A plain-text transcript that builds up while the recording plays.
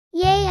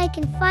I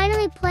can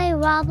finally play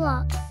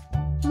Roblox,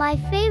 my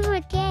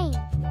favorite game.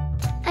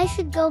 I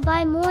should go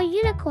buy more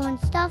unicorn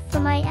stuff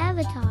for my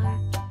avatar.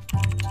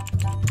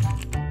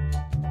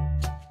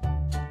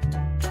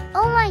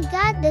 Oh my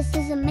god, this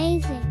is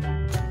amazing.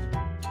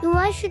 Ooh,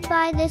 I should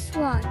buy this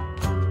one.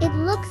 It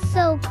looks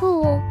so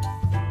cool.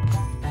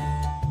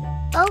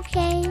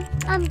 Okay,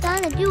 I'm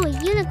gonna do a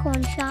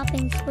unicorn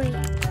shopping spree.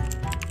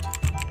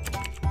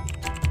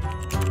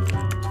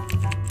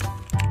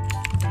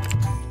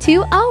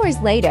 Two hours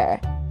later.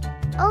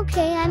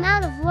 Okay, I'm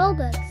out of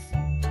Robux.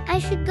 I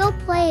should go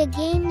play a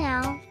game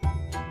now.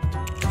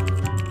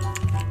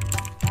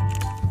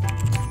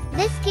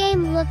 This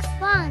game looks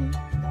fun.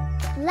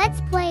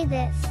 Let's play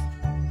this.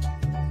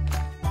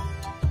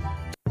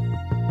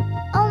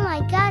 Oh my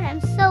god, I'm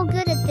so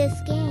good at this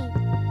game.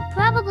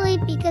 Probably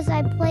because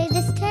I play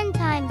this 10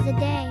 times a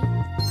day.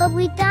 But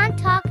we don't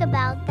talk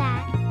about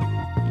that.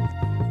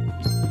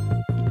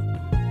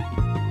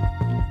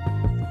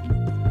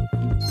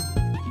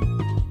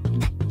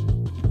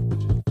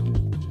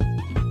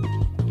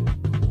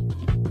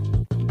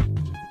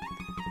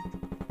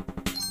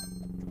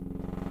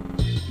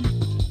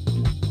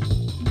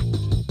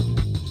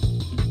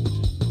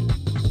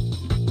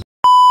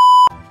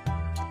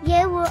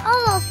 Yeah, we're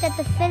almost at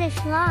the finish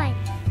line.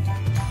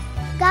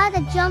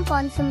 Gotta jump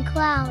on some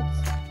clouds.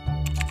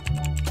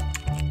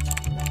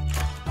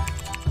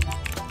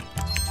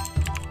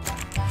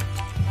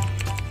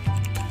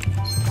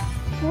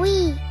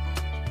 Whee!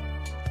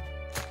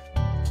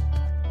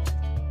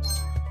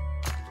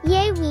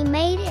 Yay, we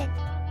made it.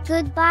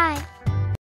 Goodbye.